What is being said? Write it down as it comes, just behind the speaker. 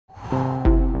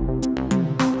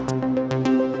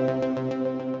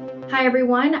Hi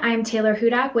everyone, I'm Taylor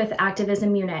Hudak with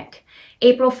acTVism Munich.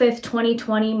 April 5th,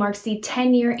 2020 marks the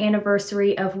 10-year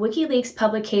anniversary of WikiLeaks'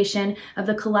 publication of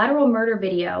the Collateral murder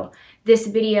video. This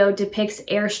video depicts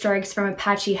airstrikes from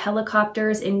Apache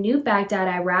helicopters in New Baghdad,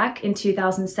 Iraq in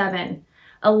 2007.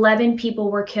 11 people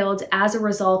were killed as a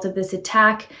result of this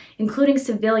attack, including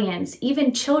civilians,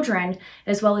 even children,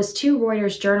 as well as 2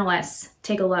 Reuters journalists.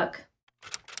 Take a look.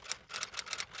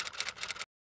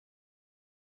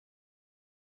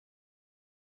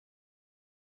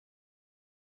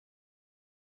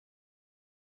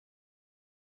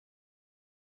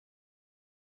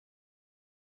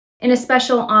 In a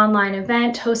special online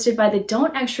event hosted by the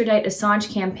Don't Extradite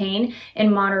Assange campaign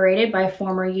and moderated by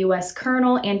former U.S.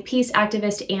 Colonel and peace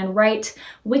activist Anne Wright,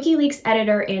 WikiLeaks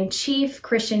editor-in-chief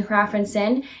Christian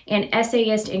Hrafnsson and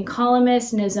essayist and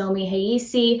columnist Nozomi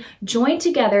Hayese joined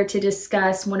together to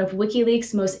discuss one of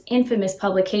WikiLeaks' most infamous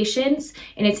publications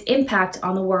and its impact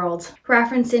on the world.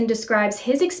 Hrafnsson describes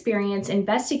his experience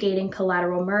investigating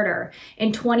collateral murder.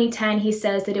 In 2010, he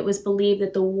says that it was believed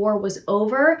that the war was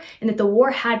over and that the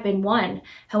war had been won.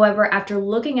 However, after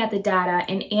looking at the data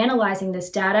and analyzing this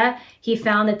data, he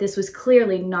found that this was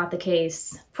clearly not the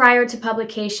case. Prior to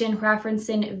publication,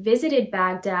 Hrafnsson visited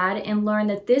Baghdad and learned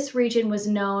that this region was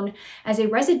known as a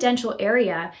residential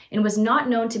area and was not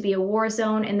known to be a war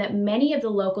zone, and that many of the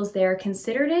locals there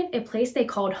considered it a place they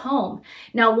called home.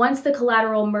 Now, once the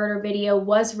Collateral murder video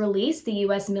was released, the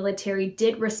U.S. military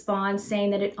did respond,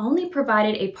 saying that it only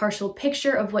provided a partial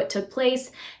picture of what took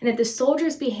place and that the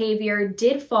soldiers' behavior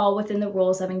did fall within the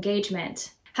rules of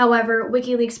engagement. However,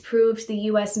 WikiLeaks proved the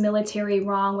U.S. military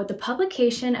wrong with the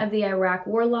publication of the Iraq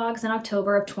war logs in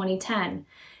October of 2010.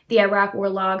 The Iraq war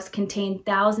logs contained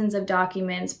thousands of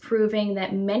documents proving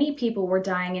that many people were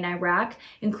dying in Iraq,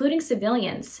 including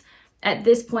civilians. At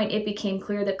this point, it became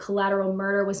clear that collateral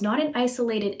murder was not an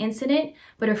isolated incident,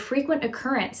 but a frequent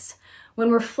occurrence.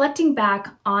 When reflecting back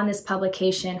on this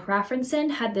publication, Hrafnsson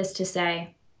had this to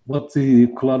say. What the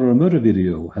Collateral murder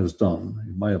video has done,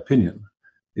 in my opinion,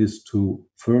 is to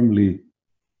firmly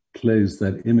place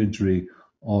that imagery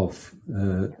of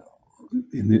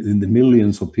in the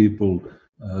millions of people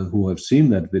who have seen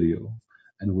that video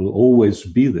and will always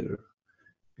be there.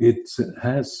 It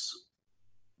has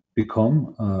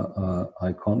become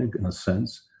iconic in a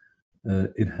sense.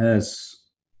 It has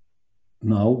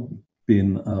now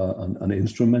been an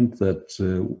instrument that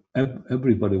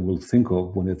everybody will think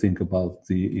of when they think about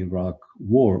the Iraq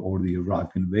war, or the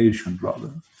Iraq invasion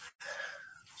rather.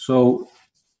 So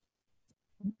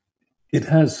it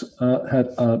has had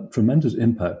a tremendous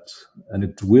impact, and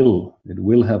it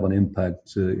will have an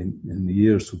impact in the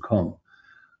years to come.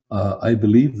 I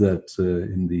believe that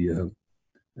in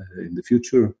the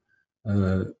future,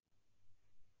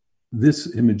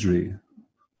 this imagery,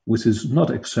 which is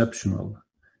not exceptional,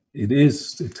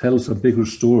 it tells a bigger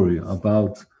story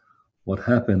about what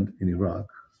happened in Iraq.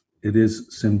 It is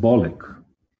symbolic.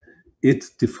 It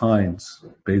defines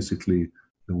basically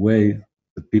the way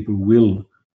that people will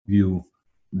view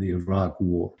the Iraq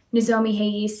war. Nozomi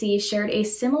Hayese shared a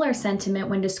similar sentiment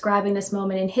when describing this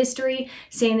moment in history,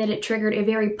 saying that it triggered a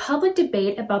very public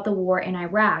debate about the war in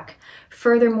Iraq.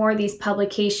 Furthermore, these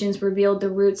publications revealed the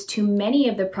roots to many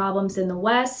of the problems in the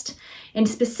West, and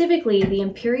specifically the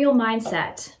imperial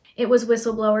mindset. It was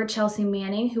whistleblower Chelsea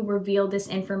Manning who revealed this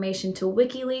information to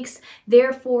WikiLeaks,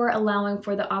 therefore allowing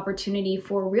for the opportunity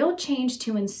for real change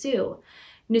to ensue.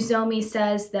 Nozomi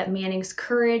says that Manning's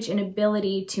courage and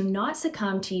ability to not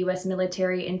succumb to U.S.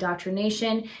 military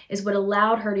indoctrination is what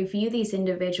allowed her to view these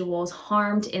individuals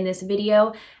harmed in this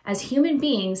video as human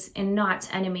beings and not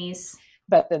enemies.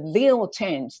 But the real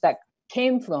change that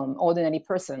came from ordinary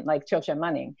person like Chelsea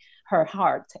Manning, her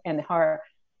heart and her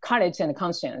courage and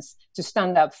conscience to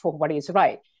stand up for what is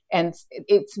right. And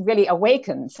it's really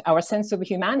awakened our sense of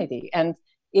humanity. And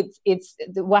it's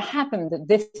what happened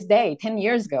this day, 10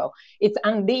 years ago. It's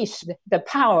unleashed the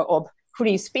power of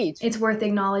free speech. It's worth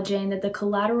acknowledging that the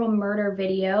Collateral murder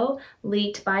video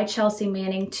leaked by Chelsea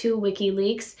Manning to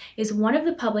WikiLeaks is one of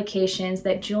the publications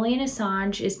that Julian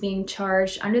Assange is being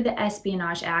charged under the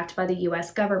Espionage Act by the U.S.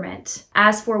 government.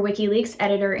 As for WikiLeaks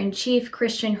editor-in-chief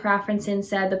Christian Hrafnsson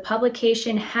said the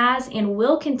publication has and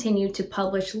will continue to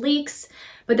publish leaks,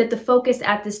 but that the focus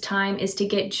at this time is to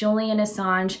get Julian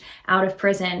Assange out of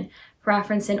prison.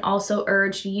 Hrafnsson also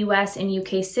urged U.S. and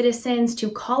UK citizens to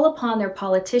call upon their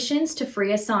politicians to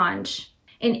free Assange.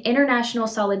 An international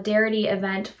solidarity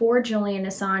event for Julian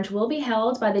Assange will be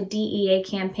held by the DEA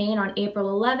campaign on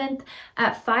April 11th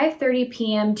at 5:30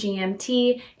 p.m.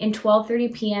 GMT and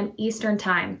 12:30 p.m. Eastern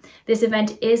Time. This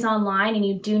event is online and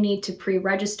you do need to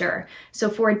pre-register. So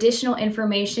for additional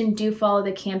information, do follow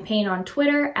the campaign on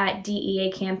Twitter at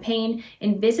DEA campaign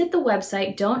and visit the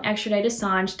website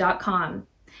don'textraditeassange.com.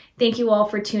 Thank you all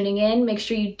for tuning in. Make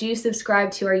sure you do subscribe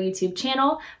to our YouTube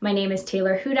channel. My name is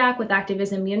Taylor Hudak with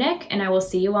acTVism Munich, and I will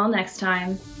see you all next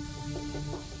time.